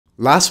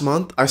Last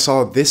month, I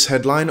saw this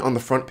headline on the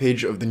front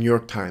page of the New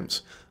York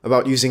Times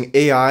about using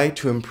AI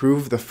to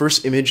improve the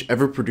first image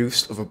ever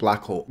produced of a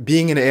black hole.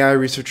 Being an AI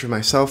researcher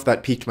myself,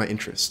 that piqued my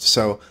interest,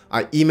 so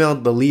I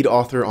emailed the lead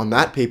author on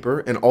that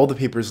paper and all the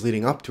papers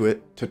leading up to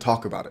it to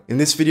talk about it. In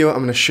this video, I'm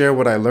going to share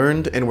what I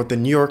learned and what the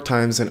New York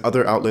Times and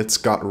other outlets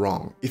got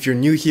wrong. If you're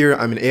new here,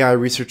 I'm an AI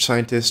research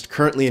scientist,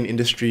 currently in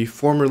industry,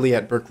 formerly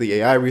at Berkeley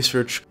AI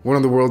Research, one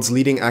of the world's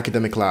leading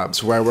academic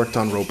labs, where I worked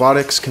on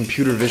robotics,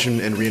 computer vision,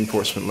 and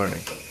reinforcement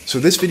learning. So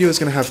this video is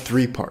going to have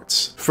 3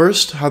 parts.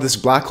 First, how this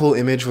black hole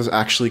image was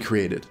actually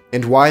created,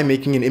 and why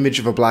making an image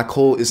of a black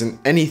hole isn't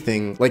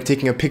anything like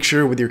taking a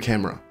picture with your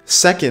camera.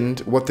 Second,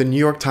 what the New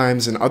York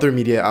Times and other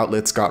media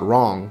outlets got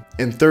wrong.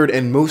 And third,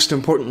 and most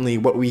importantly,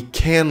 what we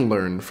can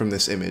learn from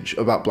this image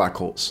about black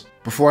holes.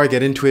 Before I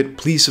get into it,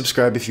 please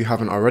subscribe if you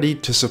haven't already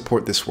to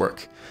support this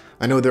work.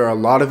 I know there are a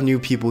lot of new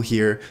people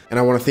here, and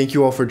I want to thank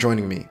you all for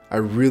joining me. I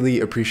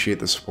really appreciate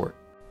the support.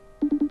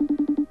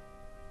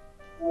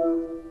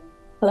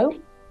 Hello?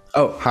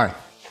 Oh, hi.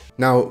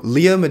 Now,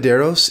 Lia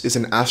Medeiros is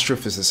an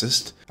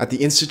astrophysicist at the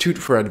Institute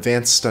for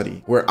Advanced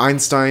Study, where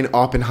Einstein,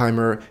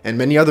 Oppenheimer, and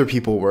many other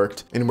people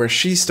worked, and where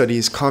she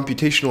studies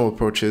computational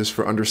approaches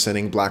for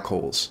understanding black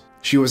holes.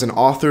 She was an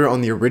author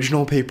on the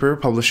original paper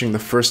publishing the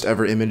first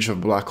ever image of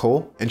a black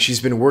hole, and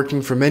she's been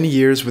working for many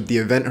years with the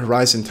Event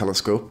Horizon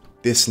Telescope,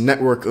 this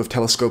network of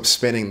telescopes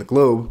spanning the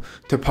globe,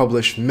 to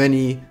publish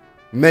many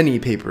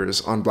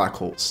papers on black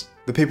holes.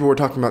 The paper we're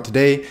talking about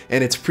today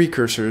and its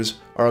precursors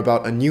are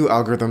about a new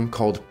algorithm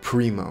called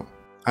PRIMO.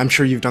 I'm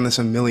sure you've done this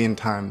a million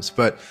times,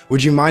 but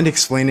would you mind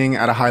explaining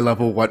at a high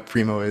level what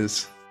PRIMO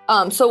is?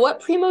 So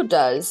what PRIMO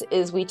does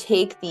is we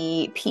take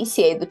the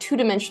PCA, the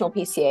two-dimensional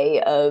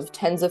PCA of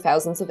tens of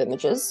thousands of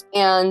images,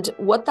 and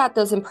what that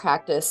does in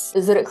practice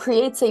is that it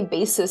creates a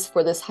basis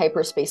for this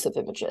hyperspace of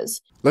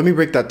images. Let me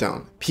break that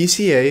down.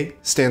 PCA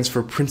stands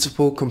for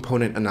Principal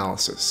Component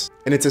Analysis,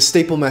 and it's a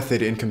staple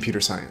method in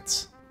computer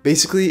science.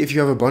 Basically, if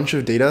you have a bunch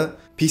of data,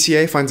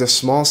 PCA finds a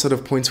small set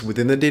of points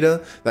within the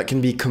data that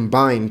can be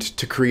combined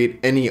to create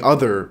any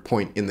other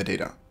point in the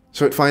data.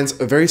 So it finds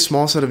a very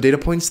small set of data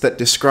points that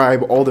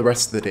describe all the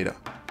rest of the data.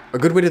 A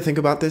good way to think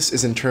about this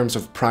is in terms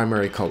of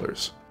primary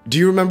colors. Do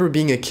you remember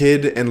being a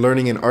kid and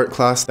learning in art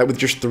class that with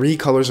just 3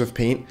 colors of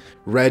paint,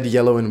 red,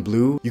 yellow, and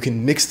blue, you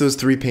can mix those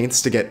 3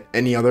 paints to get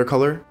any other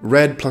color?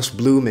 Red plus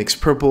blue makes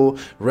purple,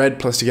 red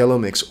plus yellow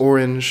makes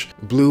orange,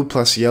 blue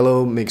plus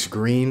yellow makes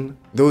green.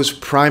 Those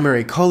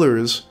primary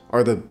colors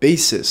are the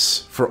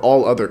basis for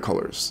all other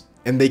colors,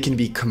 and they can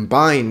be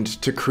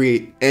combined to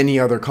create any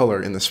other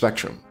color in the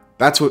spectrum.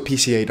 That's what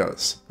PCA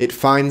does. It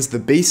finds the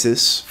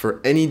basis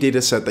for any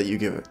dataset that you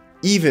give it,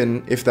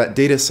 even if that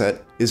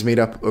dataset is made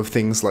up of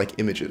things like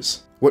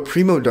images. What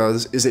PRIMO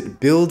does is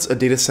it builds a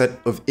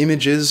dataset of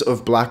images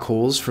of black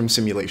holes from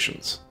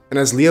simulations. And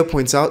as Lia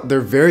points out,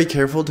 they're very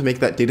careful to make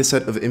that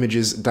dataset of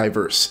images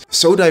diverse.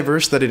 So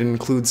diverse that it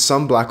includes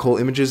some black hole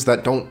images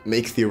that don't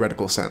make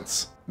theoretical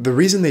sense. The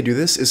reason they do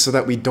this is so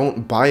that we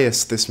don't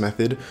bias this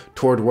method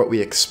toward what we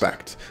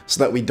expect,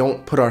 so that we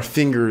don't put our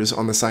fingers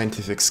on the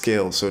scientific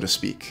scale, so to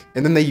speak.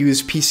 And then they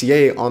use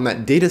PCA on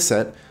that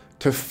dataset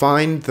to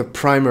find the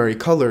primary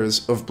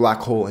colors of black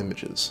hole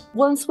images.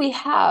 Once we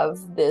have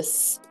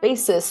this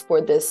basis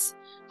for this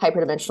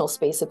hyperdimensional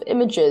space of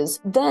images,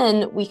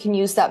 then we can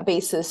use that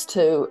basis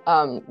to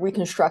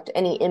reconstruct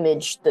any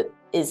image that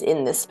is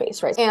in this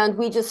space, right? And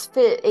we just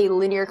fit a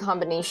linear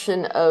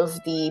combination of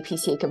the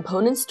PCA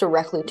components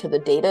directly to the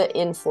data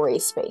in for a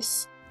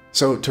space.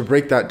 So to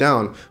break that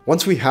down,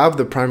 once we have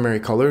the primary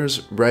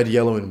colors, red,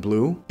 yellow, and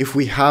blue, if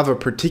we have a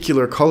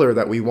particular color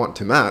that we want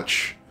to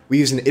match, we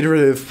use an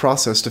iterative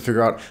process to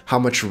figure out how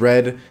much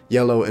red,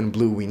 yellow, and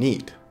blue we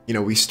need. You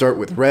know, we start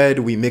with red,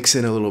 we mix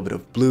in a little bit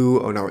of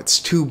blue, oh now it's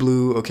too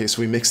blue, okay,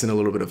 so we mix in a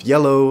little bit of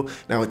yellow,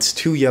 now it's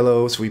too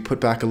yellow, so we put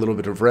back a little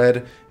bit of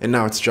red, and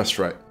now it's just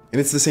right. And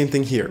it's the same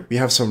thing here. We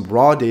have some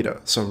raw data,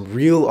 some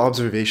real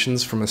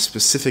observations from a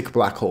specific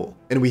black hole.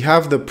 And we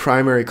have the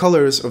primary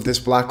colors of this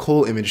black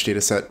hole image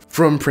dataset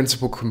from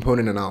principal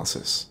component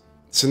analysis.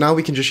 So now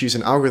we can just use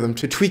an algorithm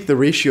to tweak the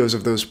ratios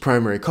of those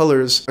primary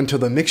colors until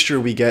the mixture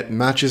we get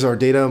matches our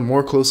data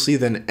more closely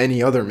than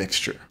any other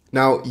mixture.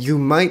 Now, you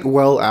might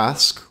well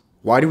ask,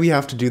 why do we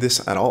have to do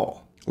this at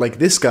all? Like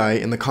this guy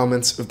in the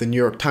comments of the New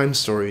York Times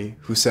story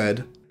who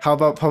said, "How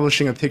about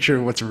publishing a picture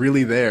of what's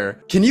really there?"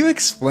 Can you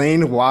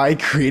explain why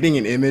creating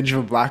an image of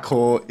a black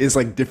hole is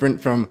like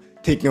different from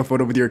taking a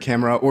photo with your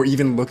camera or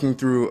even looking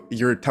through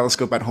your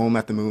telescope at home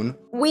at the moon?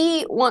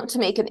 We want to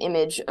make an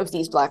image of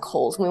these black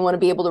holes. We want to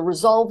be able to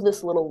resolve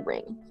this little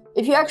ring.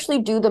 If you actually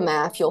do the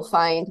math, you'll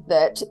find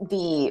that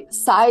the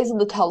size of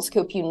the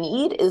telescope you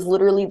need is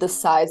literally the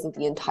size of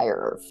the entire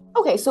Earth.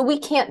 Okay, so we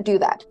can't do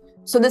that.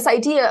 So this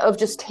idea of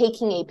just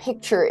taking a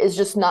picture is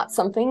just not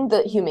something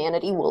that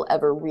humanity will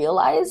ever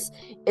realize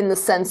in the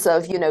sense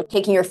of, you know,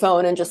 taking your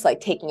phone and just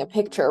like taking a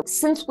picture.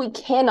 Since we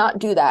cannot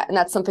do that, and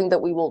that's something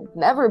that we will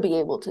never be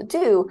able to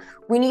do,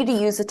 we need to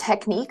use a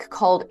technique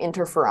called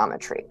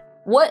interferometry.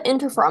 What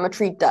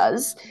interferometry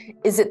does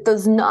is it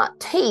does not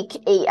take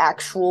an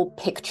actual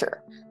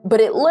picture. but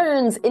it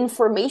learns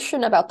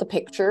information about the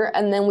picture,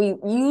 and then we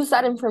use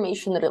that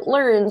information that it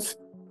learns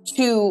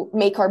to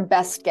make our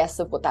best guess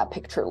of what that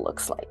picture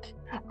looks like.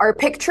 Our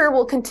picture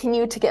will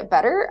continue to get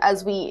better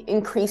as we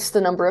increase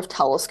the number of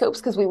telescopes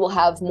because we will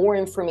have more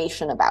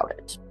information about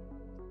it.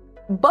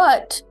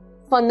 But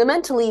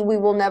fundamentally, we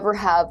will never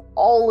have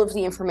all of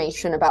the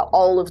information about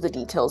all of the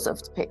details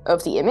of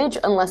the image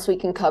unless we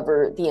can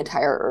cover the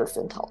entire Earth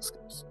in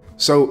telescopes.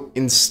 So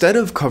instead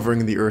of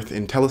covering the Earth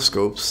in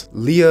telescopes,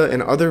 Lia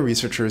and other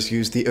researchers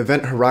used the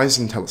Event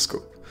Horizon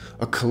Telescope,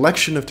 a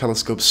collection of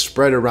telescopes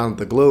spread around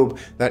the globe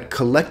that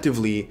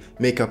collectively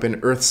make up an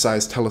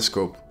Earth-sized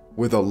telescope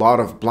with a lot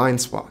of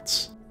blind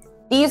spots.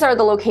 These are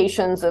the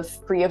locations of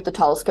 3 of the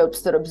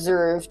telescopes that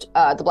observed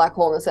the black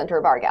hole in the center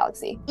of our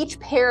galaxy. Each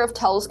pair of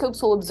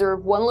telescopes will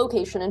observe one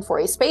location in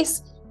Fourier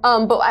space,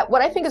 but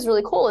what I think is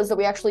really cool is that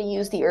we actually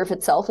use the Earth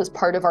itself as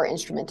part of our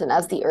instrument, and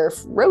as the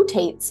Earth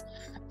rotates,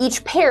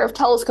 each pair of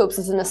telescopes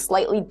is in a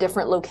slightly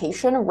different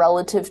location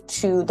relative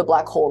to the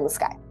black hole in the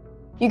sky.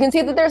 You can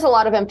see that there's a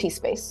lot of empty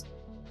space.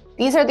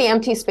 These are the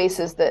empty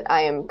spaces that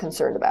I am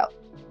concerned about.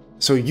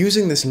 So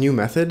using this new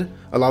method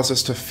allows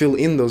us to fill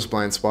in those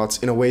blind spots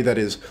in a way that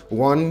is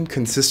 1,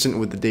 consistent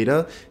with the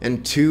data,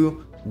 and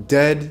 2,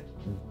 dead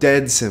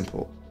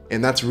simple.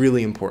 And that's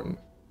really important.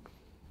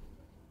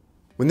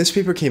 When this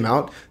paper came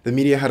out, the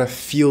media had a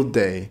field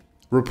day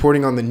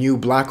reporting on the new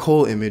black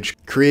hole image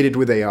created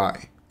with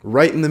AI.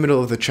 Right in the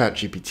middle of the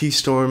ChatGPT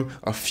storm,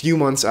 a few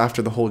months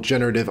after the whole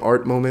generative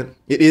art moment,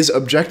 it is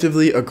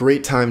objectively a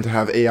great time to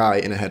have AI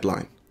in a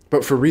headline.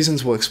 But for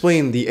reasons we'll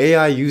explain, the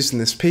AI used in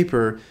this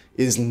paper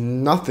is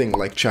nothing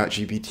like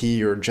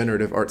ChatGPT or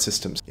generative art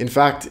systems. In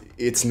fact,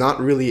 it's not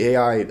really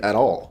AI at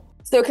all.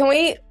 So can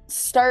we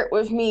start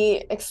with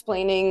me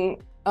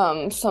explaining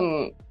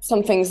some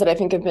things that I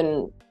think have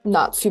been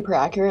not super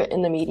accurate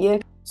in the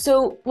media?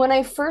 So when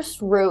I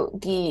first wrote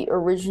the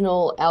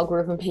original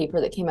algorithm paper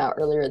that came out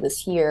earlier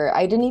this year,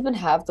 I didn't even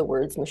have the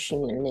words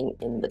machine learning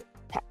in the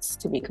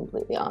text, to be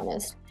completely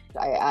honest.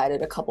 I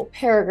added a couple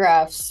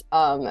paragraphs.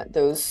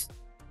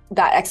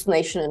 That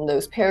explanation in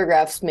those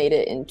paragraphs made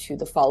it into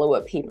the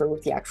follow-up paper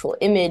with the actual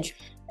image,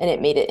 and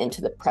it made it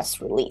into the press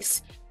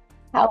release.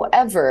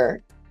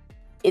 However,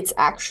 it's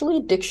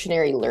actually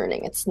dictionary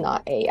learning. It's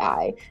not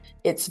AI.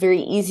 It's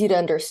very easy to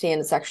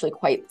understand. It's actually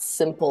quite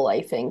simple,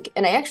 I think.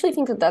 And I actually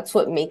think that that's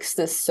what makes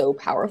this so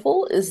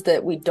powerful, is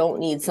that we don't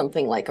need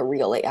something like a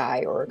real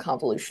AI or a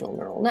convolutional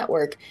neural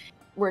network.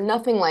 We're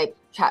nothing like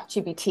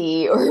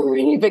ChatGPT or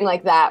anything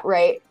like that,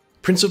 right?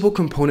 Principal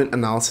component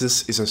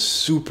analysis is a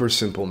super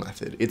simple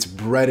method. It's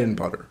bread and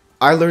butter.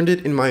 I learned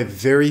it in my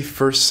very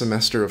first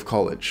semester of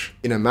college,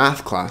 in a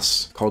math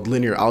class called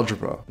linear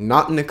algebra,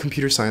 not in a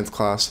computer science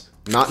class,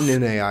 not in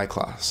an AI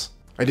class.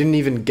 I didn't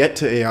even get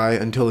to AI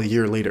until a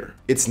year later.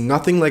 It's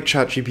nothing like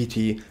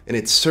ChatGPT, and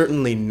it's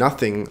certainly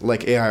nothing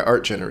like AI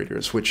art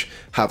generators, which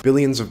have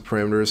billions of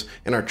parameters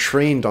and are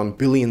trained on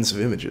billions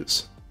of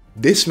images.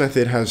 This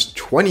method has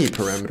 20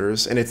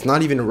 parameters, and it's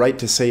not even right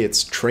to say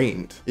it's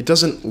trained. It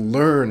doesn't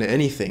learn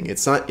anything.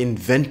 It's not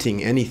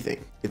inventing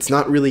anything. It's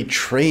not really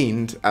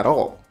trained at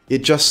all.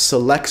 It just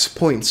selects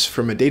points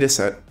from a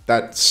dataset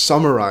that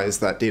summarize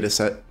that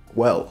dataset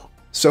well.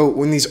 So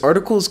when these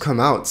articles come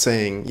out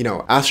saying,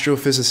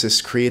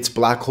 Astrophysicist creates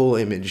black hole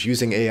image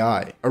using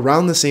AI,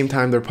 around the same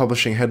time they're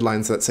publishing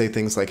headlines that say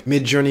things like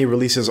Midjourney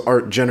releases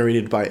art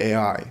generated by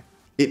AI,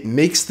 it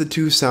makes the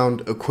two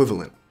sound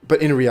equivalent.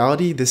 But in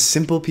reality, this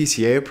simple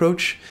PCA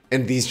approach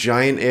and these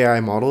giant AI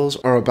models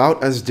are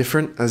about as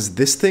different as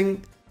this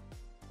thing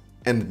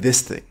and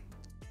this thing.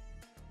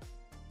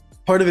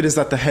 Part of it is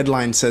that the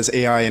headline says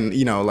AI in,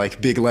 like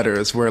big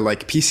letters, where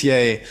like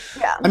PCA,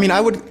 yeah. I mean,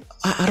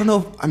 I don't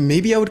know,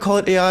 maybe I would call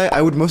it AI.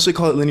 I would mostly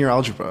call it linear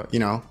algebra,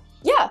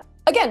 Yeah,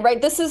 again,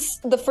 right, this is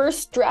the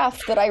first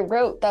draft that I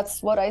wrote.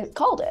 That's what I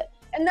called it.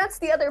 And that's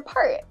the other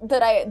part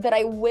that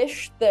I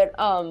wish that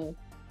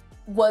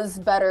was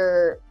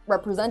better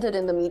represented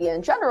in the media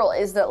in general,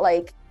 is that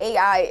like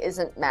AI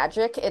isn't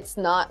magic. It's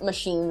not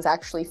machines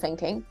actually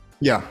thinking.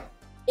 Yeah.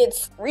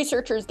 It's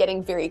researchers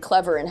getting very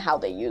clever in how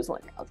they use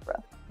linear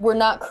algebra. We're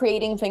not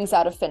creating things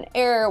out of thin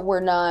air.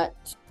 We're not,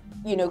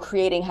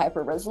 creating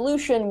hyper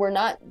resolution. We're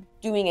not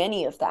doing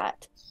any of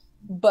that.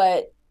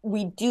 But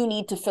we do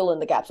need to fill in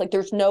the gaps. Like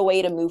there's no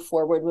way to move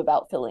forward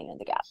without filling in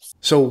the gaps.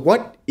 So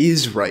what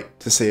is right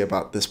to say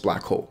about this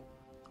black hole?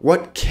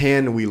 What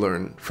can we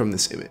learn from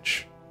this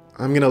image?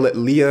 I'm gonna let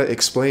Lia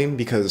explain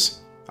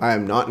because I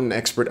am not an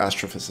expert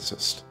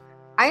astrophysicist.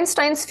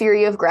 Einstein's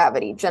theory of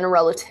gravity, general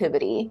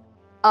relativity,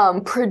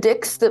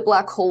 predicts that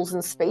black holes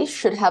in space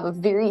should have a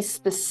very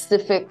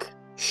specific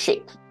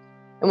shape.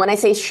 And when I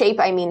say shape,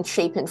 I mean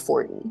shape in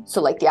 4D.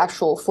 So like the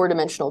actual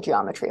 4-dimensional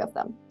geometry of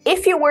them.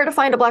 If you were to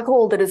find a black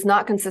hole that is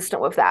not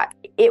consistent with that,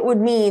 it would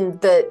mean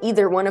that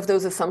either one of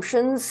those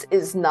assumptions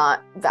is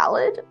not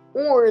valid,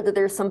 or that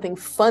there's something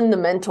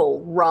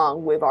fundamental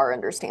wrong with our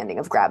understanding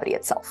of gravity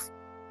itself.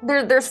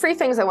 There's 3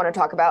 things I want to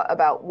talk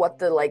about what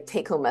the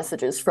take-home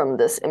messages from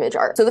this image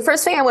are. So the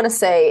first thing I want to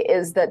say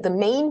is that the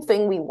main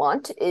thing we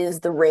want is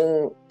the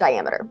ring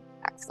diameter,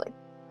 actually.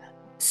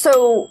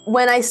 So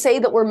when I say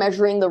that we're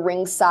measuring the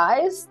ring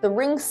size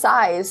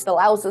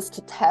allows us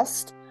to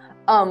test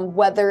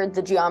whether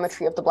the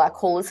geometry of the black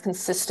hole is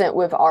consistent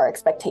with our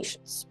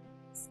expectations.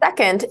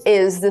 Second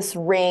is this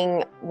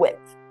ring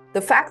width. The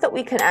fact that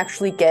we can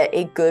actually get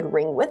a good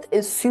ring width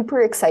is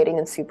super exciting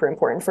and super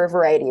important for a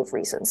variety of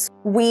reasons.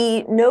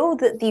 We know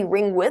that the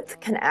ring width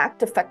can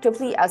act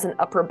effectively as an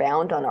upper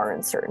bound on our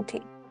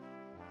uncertainty.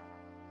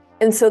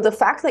 And so the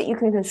fact that you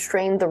can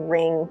constrain the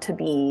ring to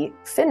be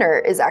thinner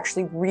is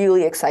actually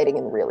really exciting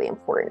and really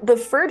important. The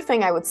third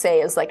thing I would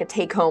say is like a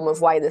take home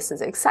of why this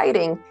is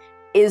exciting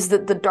is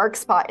that the dark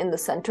spot in the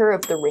center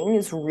of the ring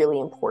is really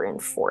important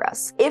for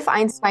us. If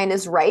Einstein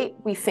is right,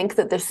 we think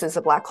that this is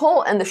a black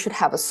hole and this should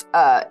have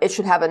it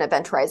should have an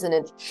event horizon.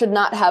 It should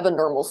not have a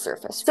normal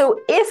surface. So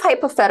if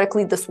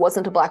hypothetically this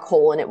wasn't a black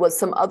hole and it was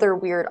some other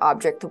weird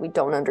object that we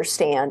don't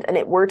understand, and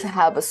it were to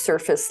have a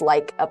surface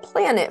like a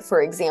planet,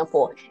 for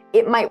example,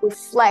 it might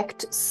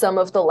reflect some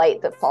of the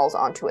light that falls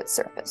onto its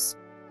surface.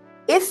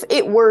 If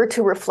it were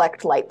to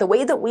reflect light, the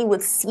way that we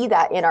would see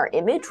that in our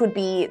image would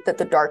be that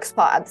the dark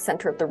spot at the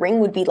center of the ring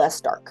would be less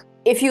dark.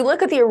 If you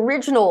look at the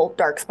original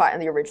dark spot in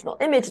the original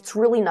image, it's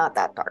really not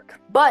that dark.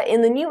 But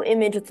in the new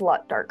image, it's a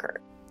lot darker.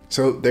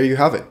 So there you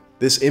have it.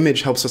 This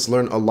image helps us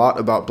learn a lot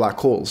about black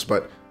holes,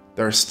 but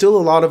there are still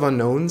a lot of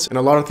unknowns and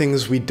a lot of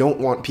things we don't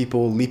want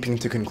people leaping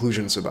to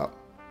conclusions about.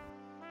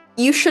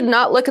 You should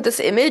not look at this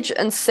image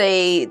and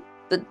say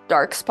the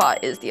dark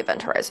spot is the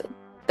event horizon.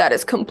 That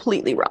is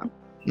completely wrong.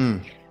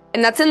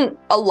 And that's in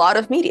a lot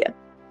of media.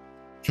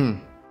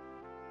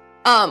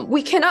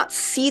 We cannot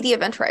see the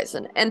event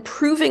horizon, and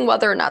proving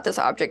whether or not this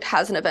object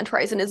has an event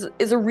horizon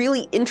is a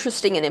really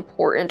interesting and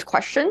important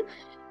question.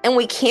 And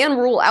we can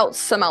rule out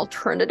some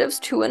alternatives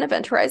to an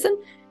event horizon,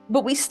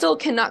 but we still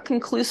cannot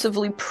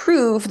conclusively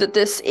prove that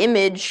this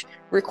image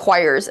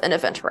requires an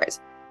event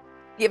horizon.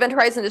 The event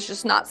horizon is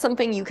just not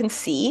something you can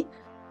see.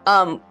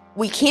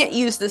 We can't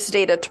use this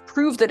data to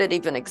prove that it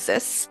even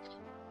exists.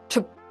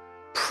 To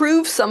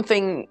prove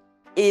something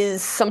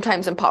is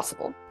sometimes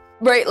impossible,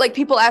 right? Like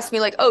people ask me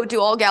like, oh, do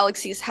all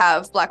galaxies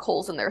have black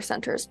holes in their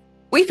centers?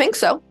 We think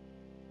so.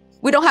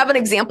 We don't have an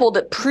example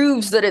that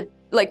proves that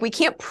we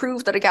can't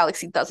prove that a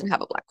galaxy doesn't have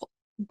a black hole.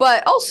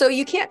 But also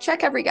you can't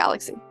check every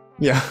galaxy.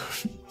 Yeah.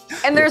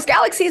 And there's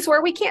galaxies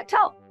where we can't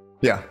tell.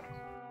 Yeah.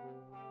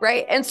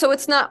 Right? And so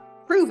it's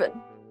not proven.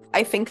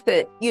 I think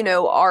that,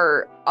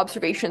 our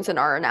observations and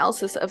our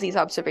analysis of these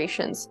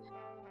observations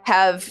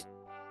have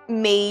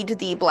made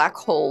the black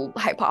hole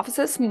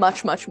hypothesis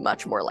much, much,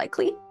 much more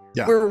likely.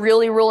 Yeah. We're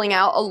really ruling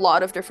out a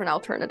lot of different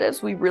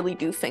alternatives. We really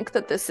do think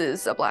that this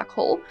is a black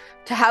hole.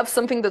 To have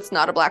something that's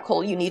not a black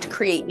hole, you need to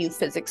create new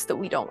physics that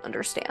we don't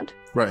understand.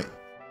 Right.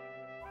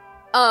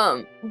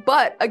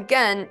 But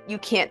again, you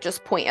can't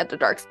just point at the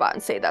dark spot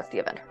and say that's the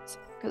event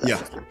horizon.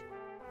 Yeah.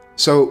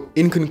 So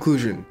in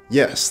conclusion,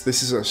 yes,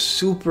 this is a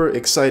super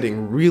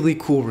exciting, really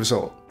cool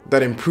result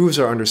that improves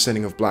our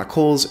understanding of black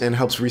holes and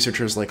helps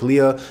researchers like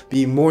Lia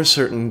be more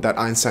certain that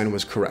Einstein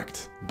was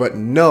correct. But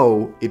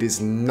no, it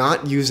is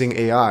not using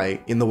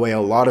AI in the way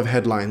a lot of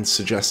headlines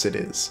suggest it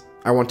is.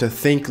 I want to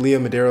thank Lia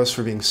Medeiros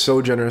for being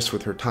so generous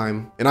with her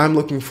time, and I'm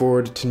looking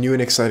forward to new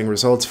and exciting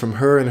results from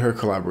her and her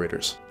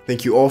collaborators.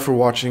 Thank you all for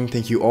watching,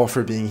 thank you all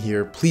for being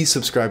here. Please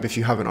subscribe if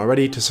you haven't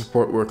already to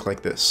support work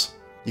like this.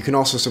 You can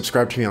also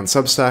subscribe to me on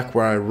Substack,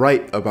 where I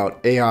write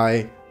about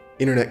AI,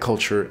 internet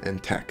culture,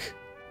 and tech.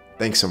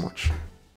 Thanks so much.